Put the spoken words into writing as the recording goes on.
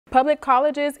Public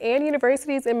colleges and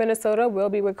universities in Minnesota will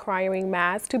be requiring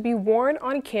masks to be worn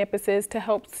on campuses to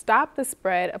help stop the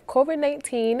spread of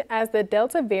COVID-19 as the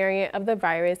Delta variant of the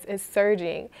virus is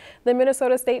surging. The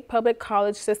Minnesota State Public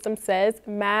College System says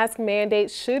mask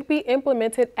mandates should be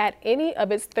implemented at any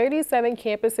of its 37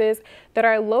 campuses that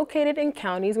are located in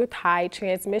counties with high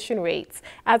transmission rates.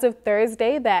 As of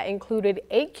Thursday, that included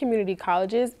 8 community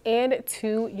colleges and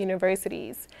 2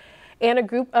 universities. And a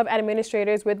group of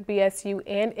administrators with BSU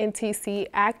and NTC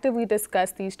actively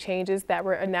discussed these changes that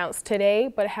were announced today,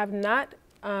 but have not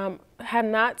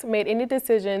made any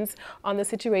decisions on the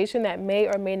situation that may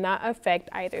or may not affect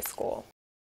either school.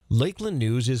 Lakeland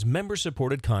News is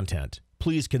member-supported content.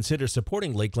 Please consider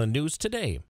supporting Lakeland News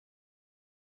today.